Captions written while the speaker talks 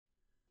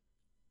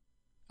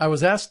I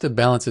was asked to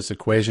balance this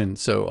equation,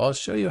 so I'll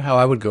show you how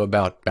I would go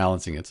about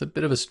balancing it. It's a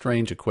bit of a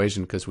strange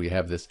equation because we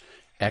have this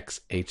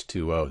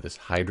xH2O, this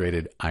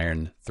hydrated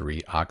iron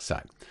 3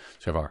 oxide.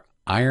 So we have our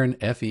iron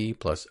Fe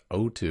plus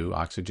O2,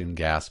 oxygen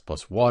gas,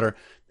 plus water.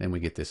 Then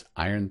we get this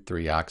iron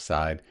 3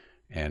 oxide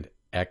and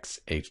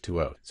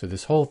xH2O. So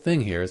this whole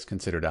thing here is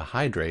considered a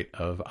hydrate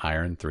of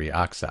iron 3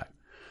 oxide.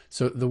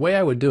 So the way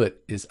I would do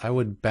it is I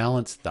would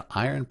balance the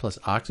iron plus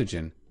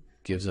oxygen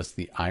gives us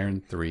the iron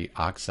 3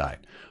 oxide.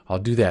 I'll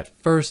do that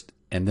first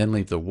and then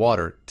leave the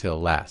water till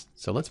last.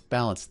 So let's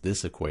balance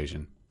this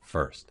equation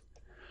first.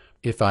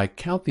 If I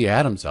count the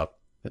atoms up,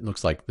 it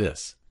looks like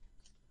this.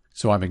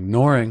 So I'm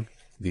ignoring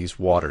these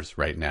waters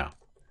right now.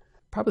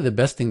 Probably the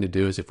best thing to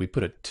do is if we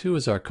put a 2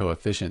 as our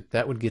coefficient,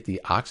 that would get the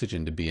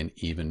oxygen to be an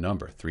even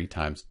number. 3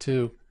 times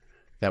 2,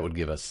 that would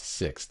give us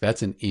 6.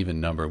 That's an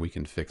even number. We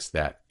can fix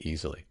that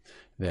easily.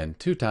 Then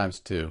 2 times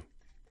 2,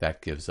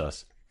 that gives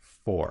us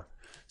 4.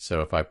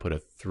 So if I put a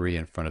 3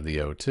 in front of the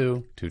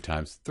O2, 2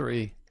 times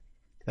 3,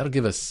 that'll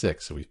give us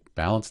 6. So we've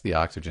balanced the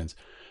oxygens.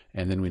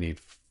 And then we need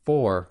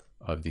 4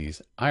 of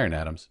these iron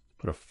atoms.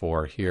 Put a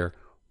 4 here.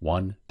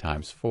 1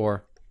 times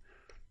 4.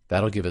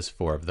 That'll give us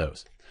 4 of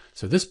those.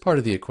 So this part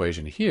of the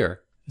equation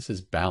here, this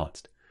is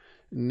balanced.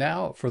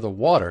 Now for the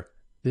water,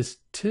 this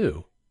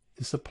 2,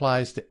 this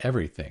applies to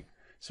everything.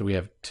 So we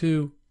have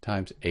 2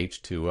 times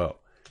H2O.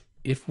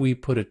 If we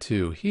put a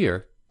 2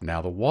 here,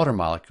 now the water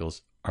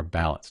molecules are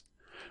balanced.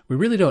 We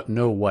really don't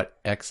know what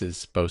X is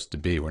supposed to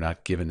be. We're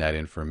not given that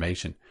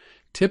information.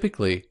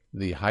 Typically,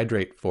 the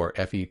hydrate for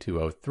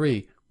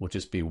Fe2O3 will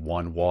just be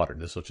 1 water.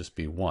 This will just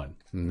be 1,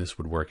 and this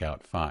would work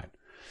out fine.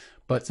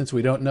 But since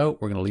we don't know,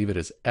 we're going to leave it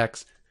as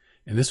X,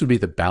 and this would be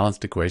the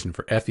balanced equation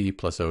for Fe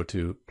plus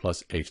O2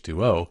 plus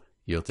H2O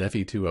yields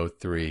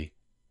Fe2O3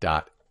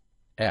 dot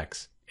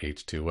X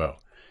H2O.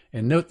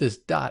 And note this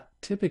dot,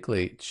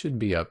 typically it should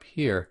be up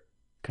here,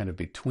 kind of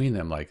between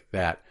them like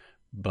that.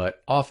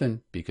 But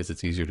often, because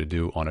it's easier to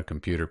do on a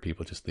computer,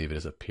 people just leave it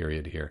as a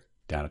period here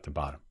down at the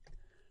bottom.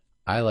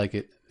 I like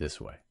it this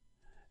way.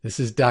 This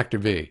is Dr.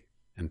 B,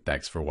 and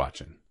thanks for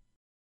watching.